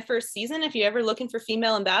going to be my first season. If you're ever looking for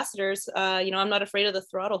female ambassadors, I'm not afraid of the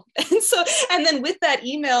throttle. And then with that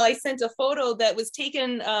email, I sent a photo that was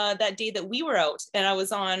taken that day that we were out, and I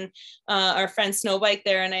was on our friend's snow bike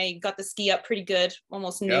there, and I got the ski up pretty good,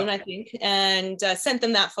 almost noon, I think, and sent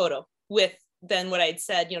them that photo with then what I'd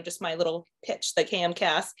said, just my little pitch, like, hey, I'm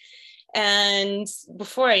Cass. And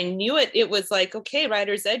before I knew it, it was like, okay,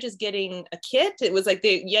 Rider's Edge is getting a kit. It was like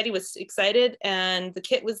the Yeti was excited and the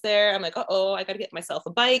kit was there. I'm like, oh, I got to get myself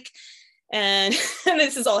a bike. And, and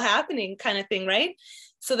this is all happening kind of thing, right?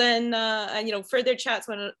 So then, further chats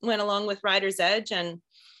went along with Rider's Edge and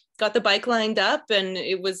got the bike lined up. And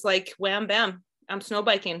it was like, wham, bam, I'm snow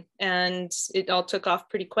biking. And it all took off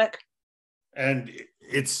pretty quick. And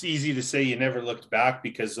it's easy to say you never looked back,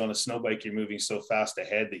 because on a snow bike, you're moving so fast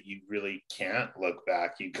ahead that you really can't look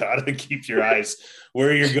back. You got to keep your eyes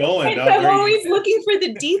where you're going. I'm always looking for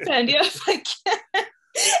the deep end, if I can. And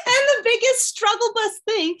the biggest struggle bus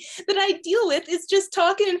thing that I deal with is just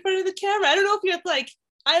talking in front of the camera. I don't know if you're like,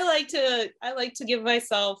 I like to give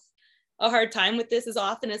myself a hard time with this as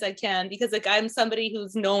often as I can, because like I'm somebody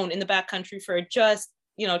who's known in the backcountry for just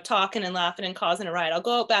talking and laughing and causing a riot. I'll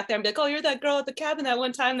go out back there and be like, oh, you're that girl at the cabin that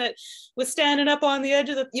one time that was standing up on the edge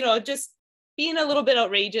of the, just being a little bit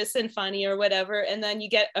outrageous and funny or whatever. And then you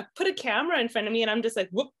put a camera in front of me and I'm just like,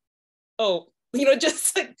 whoop, oh,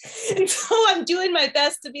 just like, and so I'm doing my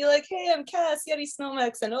best to be like, hey, I'm Cass, Yeti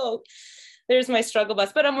SnowMax, and oh, there's my struggle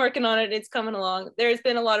bus, but I'm working on it. It's coming along. There's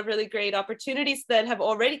been a lot of really great opportunities that have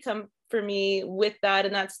already come for me with that.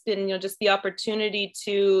 And that's been, just the opportunity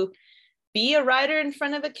to be a rider in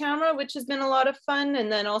front of a camera, which has been a lot of fun. And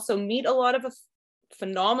then also meet a lot of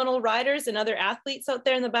phenomenal riders and other athletes out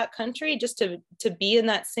there in the backcountry, just to be in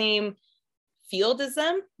that same field as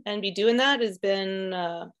them and be doing that has been,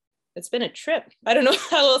 it's been a trip. I don't know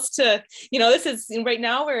how else to, this is right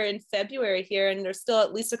now we're in February here and there's still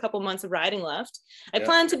at least a couple months of riding left. I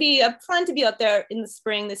plan to be out there in the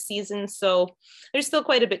spring this season. So there's still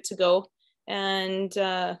quite a bit to go. And,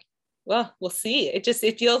 well, we'll see. It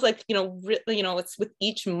feels like, it's with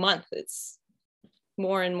each month, it's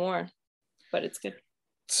more and more, but it's good.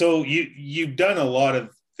 So you've done a lot of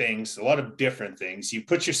things, a lot of different things. You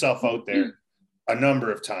put yourself out there a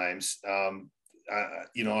number of times.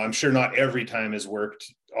 I'm sure not every time has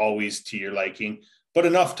worked always to your liking, but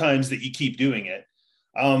enough times that you keep doing it.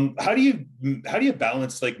 How do you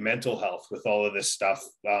balance like mental health with all of this stuff?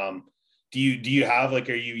 do you have like,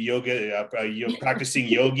 are you yoga, are you practicing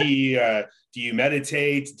yogi? Do you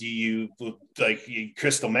meditate? Do you like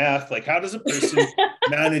crystal meth? Like, how does a person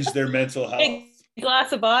manage their mental health? Big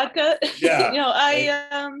glass of vodka.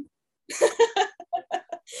 Yeah.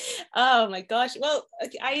 Oh my gosh. Well,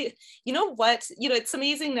 you know what, it's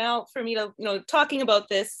amazing now for me to, talking about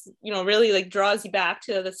this, really like draws you back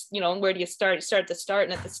to this, where do you start? You start at the start.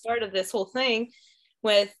 And at the start of this whole thing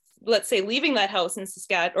with, let's say, leaving that house in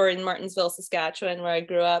Saskatchewan, or in Martinsville, Saskatchewan, where I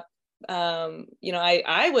grew up,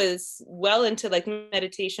 I was well into like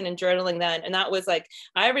meditation and journaling then. And that was like,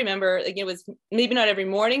 I remember like, it was maybe not every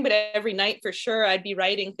morning, but every night for sure, I'd be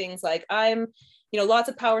writing things like, lots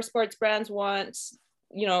of power sports brands want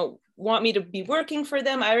me to be working for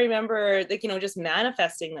them. I remember like, just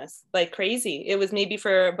manifesting this like crazy. It was maybe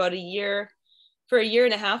for about a year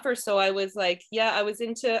and a half or so. I was like, I was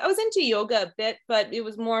into yoga a bit, but it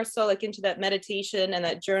was more so like into that meditation and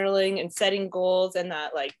that journaling and setting goals, and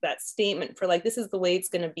that statement for like, this is the way it's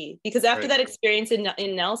going to be. Because after that experience in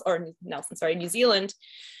New Zealand,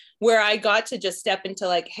 where I got to just step into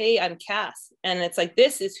like, hey, I'm Cass. And it's like,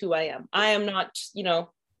 this is who I am. I am not,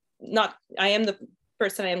 I am the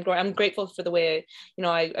person I am. I'm grateful for the way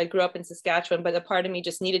I grew up in Saskatchewan, but a part of me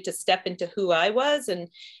just needed to step into who I was. And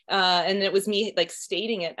it was me like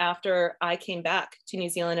stating it after I came back to New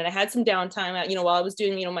Zealand. And I had some downtime while I was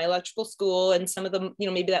doing, my electrical school, and some of the,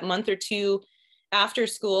 maybe that month or two after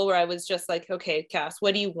school, where I was just like, okay, Cass,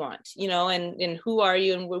 what do you want? And who are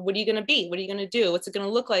you? And what are you going to be? What are you going to do? What's it going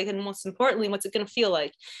to look like? And most importantly, what's it going to feel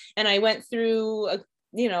like? And I went through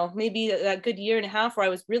maybe a good year and a half where I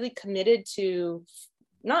was really committed to,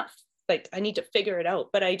 not like I need to figure it out,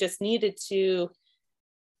 but I just needed to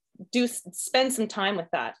spend some time with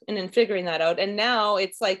that and then figuring that out. And now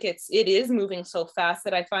it's like, it is moving so fast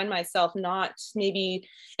that I find myself not maybe,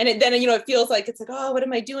 and it feels like, it's like, oh, what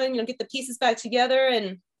am I doing? Get the pieces back together.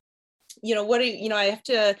 And, I have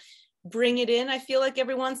to bring it in. I feel like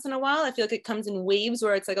every once in a while, I feel like it comes in waves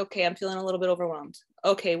where it's like, okay, I'm feeling a little bit overwhelmed.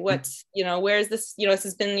 Okay, what's, where's this, this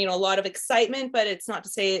has been, a lot of excitement, but it's not to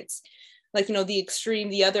say it's like, the extreme,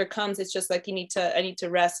 the other comes. It's just like, I need to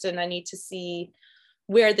rest, and I need to see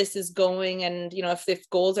where this is going. And, if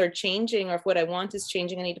goals are changing, or if what I want is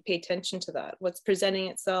changing, I need to pay attention to that, what's presenting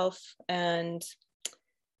itself, and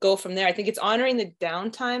go from there. I think it's honoring the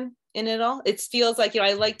downtime in it all. It feels like,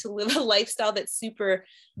 I like to live a lifestyle that's super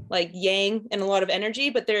like yang and a lot of energy,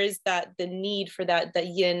 but there is the need for that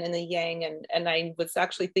yin and the yang. And I was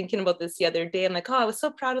actually thinking about this the other day. I'm like, oh, I was so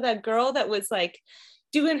proud of that girl that was like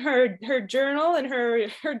doing her journal and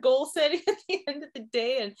her goal setting at the end of the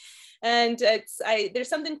day. And there's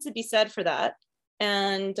something to be said for that.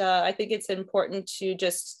 And I think it's important to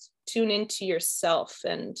just tune into yourself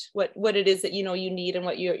and what it is that, you need, and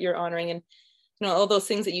what you're honoring. And, all those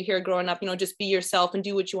things that you hear growing up, just be yourself and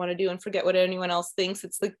do what you want to do and forget what anyone else thinks.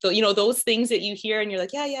 It's like, those things that you hear and you're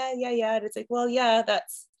like, yeah. And it's like, well, yeah,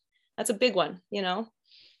 that's a big one, Yeah.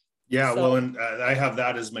 So. Well, and I have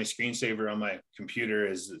that as my screensaver on my computer,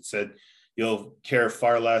 is it said, you'll care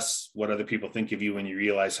far less what other people think of you when you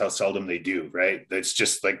realize how seldom they do. Right. It's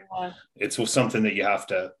just like, it's something that you have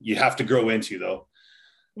to grow into, though.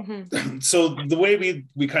 Mm-hmm. So the way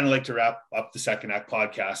we kind of like to wrap up the Second Act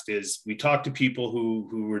podcast is we talk to people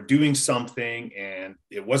who were doing something and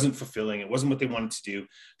it wasn't fulfilling. It wasn't what they wanted to do.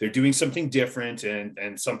 They're doing something different.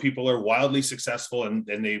 And some people are wildly successful and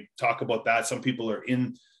they talk about that. Some people are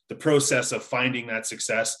in the process of finding that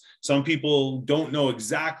success. Some people don't know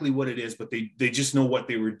exactly what it is, but they just know what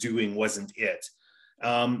they were doing wasn't it.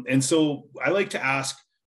 And so I like to ask,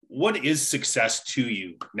 what is success to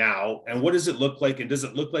you now? And what does it look like? And does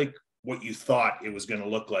it look like what you thought it was going to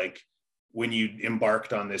look like when you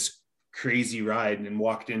embarked on this crazy ride and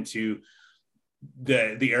walked into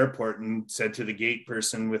the airport and said to the gate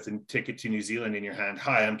person with a ticket to New Zealand in your hand,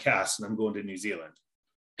 "Hi, I'm Cass and I'm going to New Zealand"?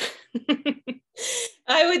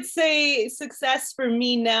 I would say success for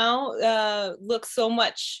me now looks so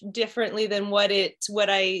much differently than what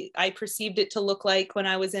I perceived it to look like when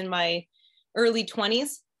I was in my early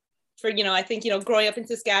 20s. I think, growing up in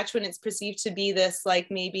Saskatchewan, it's perceived to be this, like,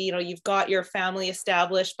 maybe, you've got your family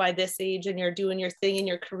established by this age and you're doing your thing and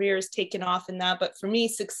your career is taken off in that. But for me,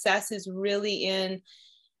 success is really in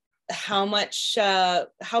how much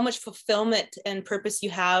fulfillment and purpose you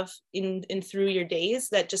have in through your days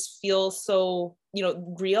that just feels so,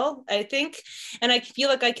 real, I think. And I feel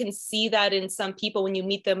like I can see that in some people when you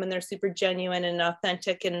meet them and they're super genuine and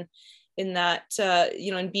authentic and in that,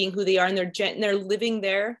 and being who they are, and they're living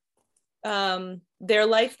their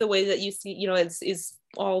life the way that you see, is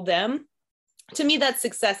all them. to me, that's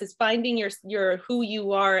success, is finding your who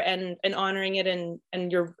you are and honoring it,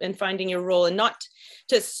 and finding your role, and not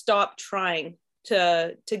to stop trying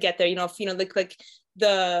to get there. If like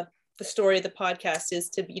the story of the podcast is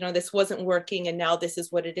to, this wasn't working and now this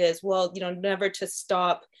is what it is. Well, never to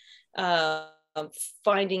stop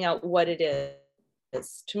finding out what it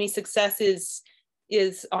is. To me, success is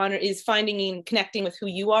honor, is finding and connecting with who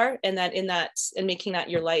you are, and making that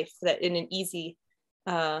your life, that in an easy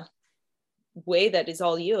way that is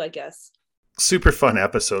all you, I guess. Super fun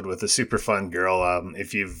episode with a super fun girl.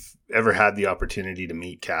 If you've ever had the opportunity to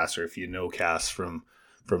meet Cass, or if you know Cass from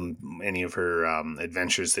any of her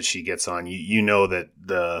adventures that she gets on, you know that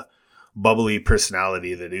the bubbly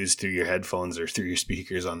personality that oozes through your headphones or through your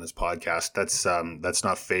speakers on this podcast, that's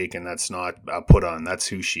not fake, and that's not put on. That's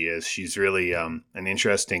who she is. She's really an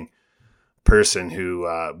interesting person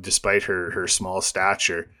who, despite her small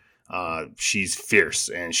stature, she's fierce,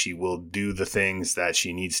 and she will do the things that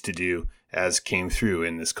she needs to do, as came through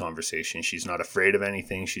in this conversation. She's not afraid of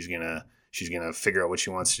anything. She's gonna figure out what she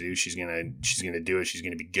wants to do. She's gonna do it. She's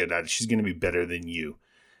gonna be good at it. She's gonna be better than you.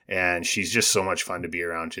 And she's just so much fun to be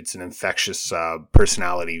around. It's an infectious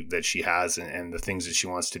personality that she has, and the things that she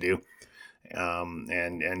wants to do.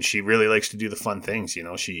 And she really likes to do the fun things.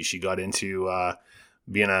 She got into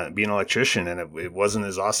being an electrician, and it wasn't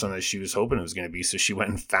as awesome as she was hoping it was going to be. So she went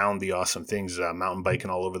and found the awesome things, mountain biking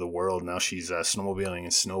all over the world. Now she's snowmobiling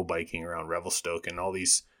and snow biking around Revelstoke, and all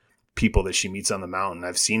these people that she meets on the mountain.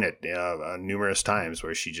 I've seen it numerous times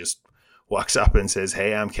where she just walks up and says,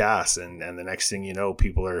 "Hey, I'm Cass," and the next thing you know,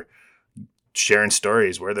 people are sharing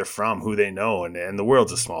stories, where they're from, who they know, and the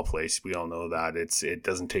world's a small place. We all know that. It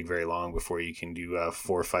doesn't take very long before you can do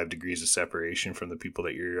 4 or 5 degrees of separation from the people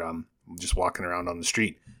that you're just walking around on the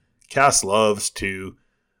street. Cass loves to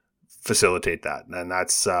facilitate that, and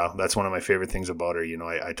that's one of my favorite things about her.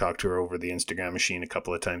 I talk to her over the Instagram machine a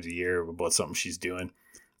couple of times a year about something she's doing,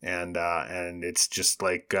 and it's just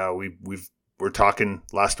like we're talking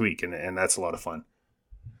last week, and that's a lot of fun.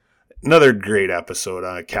 Another great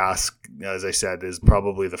episode. Cass, as I said, is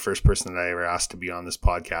probably the first person that I ever asked to be on this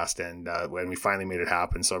podcast, and when we finally made it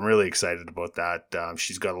happen, so I'm really excited about that.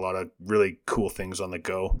 She's got a lot of really cool things on the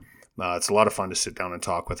go. It's a lot of fun to sit down and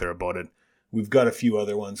talk with her about it. We've got a few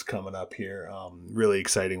other ones coming up here, really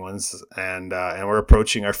exciting ones, and we're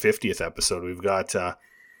approaching our 50th episode. We've got a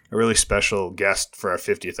really special guest for our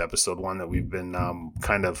 50th episode, one that we've been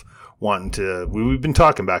kind of wanting to, we've been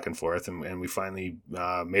talking back and forth, and we finally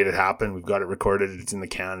made it happen. We've got it recorded. It's in the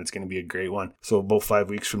can. It's going to be a great one. So about 5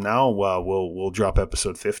 weeks from now, we'll drop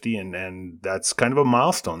episode 50, and that's kind of a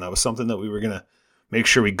milestone. That was something that we were going to make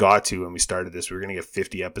sure we got to when we started this. We were going to get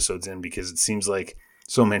 50 episodes in, because it seems like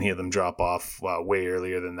so many of them drop off way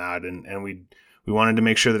earlier than that, and we wanted to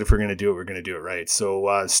make sure that if we're going to do it, we're going to do it right.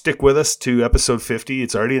 So stick with us to episode 50.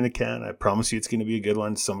 It's already in the can. I promise you it's going to be a good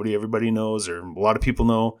one. Somebody everybody knows, or a lot of people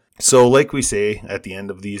know. So like we say at the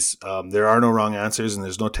end of these, there are no wrong answers, and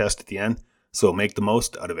there's no test at the end. So make the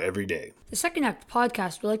most out of every day. The Second Act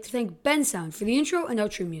podcast would like to thank Ben Sound for the intro and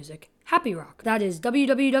outro music. Happy Rock. That is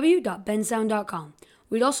www.bensound.com.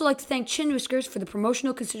 We'd also like to thank Chin Whiskers for the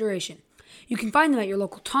promotional consideration. You can find them at your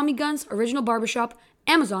local Tommy Guns, Original Barbershop,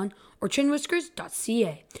 Amazon, or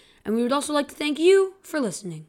chinwhiskers.ca. And we would also like to thank you for listening.